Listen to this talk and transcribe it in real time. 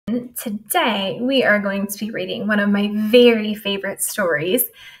Today, we are going to be reading one of my very favorite stories.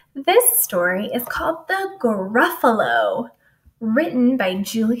 This story is called The Gruffalo, written by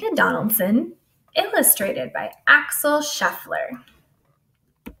Julia Donaldson, illustrated by Axel Scheffler.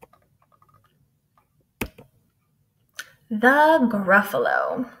 The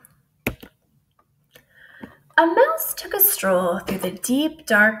Gruffalo. A mouse took a stroll through the deep,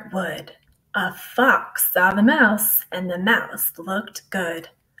 dark wood. A fox saw the mouse, and the mouse looked good.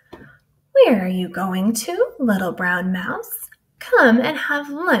 "Where are you going to, little brown mouse? Come and have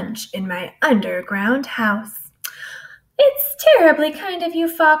lunch in my underground house." "It's terribly kind of you,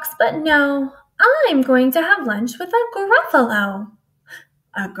 fox, but no, I'm going to have lunch with a Gruffalo."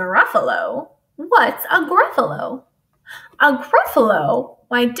 "A Gruffalo? What's a Gruffalo?" "A Gruffalo?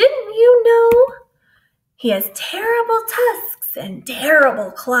 Why, didn't you know? He has terrible tusks and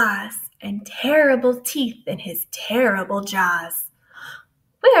terrible claws and terrible teeth in his terrible jaws."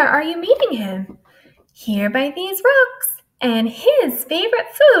 "Where are you meeting him?" "Here by these rocks, and his favorite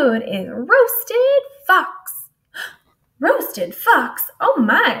food is roasted fox." "Roasted fox? Oh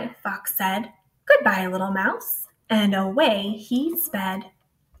my," Fox said. "Goodbye, little mouse," and away he sped.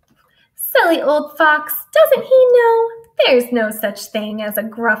 Silly old fox, doesn't he know there's no such thing as a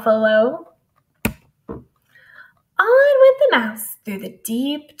Gruffalo? On went the mouse through the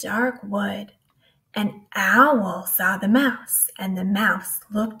deep, dark wood. An owl saw the mouse, and the mouse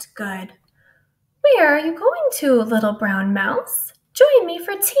looked good. "Where are you going to, little brown mouse? Join me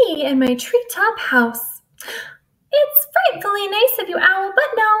for tea in my treetop house." "It's frightfully nice of you, owl,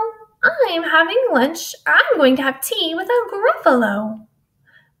 but no, I'm having lunch. I'm going to have tea with a Gruffalo."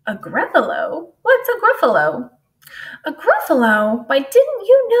 "A Gruffalo? What's a Gruffalo?" "A Gruffalo? Why, didn't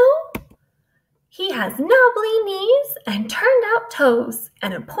you know? He has knobbly knees and turned-out toes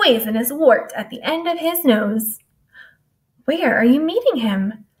and a poisonous wart at the end of his nose." "Where are you meeting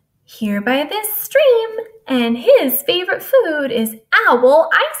him?" "Here by this stream, and his favorite food is owl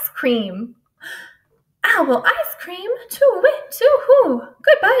ice cream." "Owl ice cream? Too-wit, too-hoo!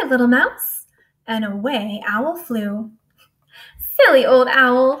 Goodbye, little mouse." And away Owl flew. Silly old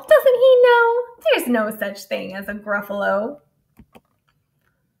owl, doesn't he know there's no such thing as a Gruffalo?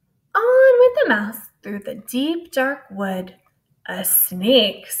 On went the mouse through the deep, dark wood. A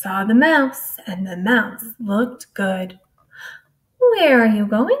snake saw the mouse, and the mouse looked good. "Where are you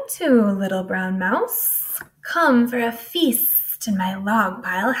going to, little brown mouse? Come for a feast in my log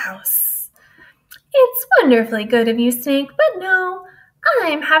pile house." "It's wonderfully good of you, snake, but no,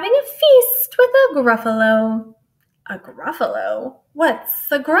 I'm having a feast with a Gruffalo." "A Gruffalo?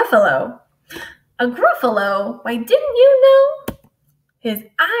 What's a Gruffalo?" "A Gruffalo? Why, didn't you know? His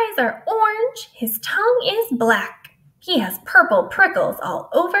eyes are orange, his tongue is black. He has purple prickles all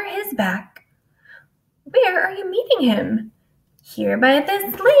over his back." "Where are you meeting him?" "Here by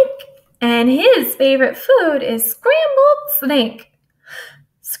this lake, and his favorite food is scrambled snake."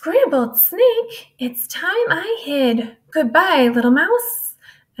 "Scrambled snake? It's time I hid. Goodbye, little mouse."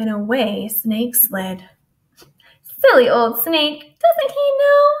 And away Snake slid. Silly old snake, doesn't he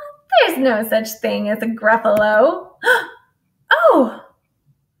know there's no such thing as a Gruffalo? Oh!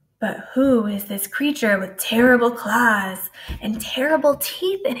 But who is this creature with terrible claws and terrible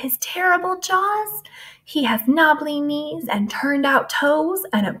teeth in his terrible jaws? He has knobbly knees and turned-out toes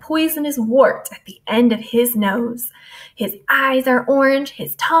and a poisonous wart at the end of his nose. His eyes are orange,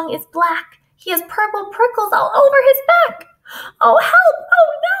 his tongue is black. He has purple prickles all over his back. Oh, help!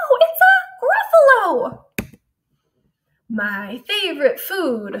 Oh, no! It's a Gruffalo! "My favorite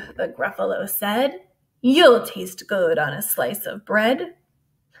food," the Gruffalo said. "You'll taste good on a slice of bread."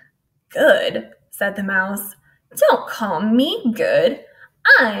 "Good," said the mouse. "Don't call me good.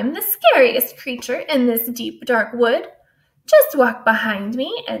 I'm the scariest creature in this deep, dark wood. Just walk behind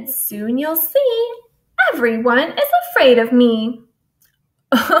me, and soon you'll see everyone is afraid of me."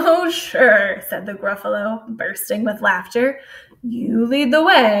 "Oh, sure," said the Gruffalo, bursting with laughter. "You lead the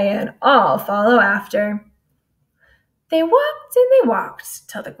way, and I'll follow after." They walked and they walked,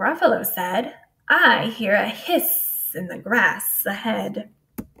 till the Gruffalo said, "I hear a hiss in the grass ahead."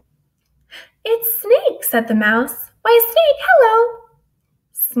 "It's Snake," said the mouse. "Why, Snake, hello."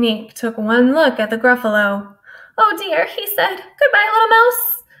 Snake took one look at the Gruffalo. "Oh dear," he said, "goodbye, little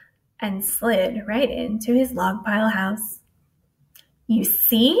mouse," and slid right into his log pile house. "You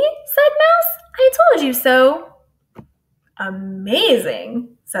see," said Mouse, "I told you so."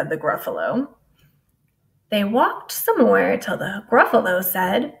 "Amazing," said the Gruffalo. They walked some more till the Gruffalo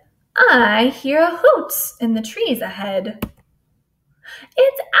said, "I hear a hoot in the trees ahead."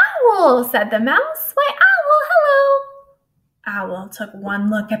 "It's Owl," said the mouse. "Why, Owl, hello." Owl took one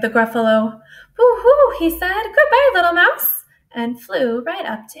look at the Gruffalo. "Boo-hoo," he said. "Goodbye, little mouse," and flew right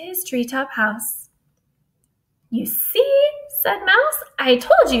up to his treetop house. "You see," said Mouse, "I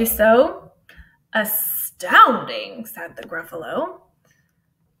told you so." "Astounding," said the Gruffalo.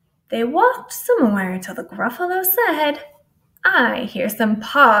 They walked some more till the Gruffalo said, "I hear some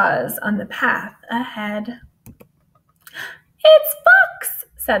paws on the path ahead." "It's Fox,"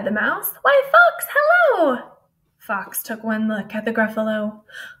 said the Mouse. "Why, Fox, hello!" Fox took one look at the Gruffalo.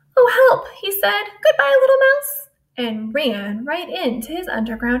 "Oh, help," he said. "Goodbye, little mouse," and ran right into his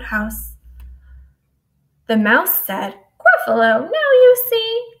underground house. The Mouse said, "Gruffalo, now you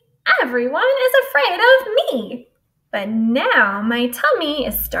see, everyone is afraid of me. But now my tummy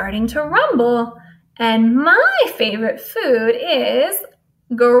is starting to rumble, and my favorite food is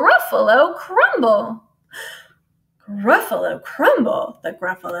Gruffalo crumble." "Gruffalo crumble," the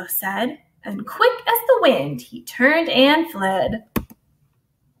Gruffalo said, and quick as the wind he turned and fled.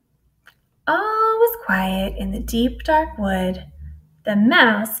 All was quiet in the deep, dark wood. The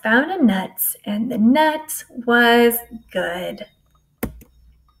Mouse found a nut, and the nut was good.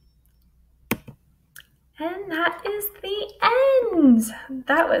 And that is the end.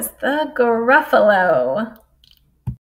 That was the Gruffalo.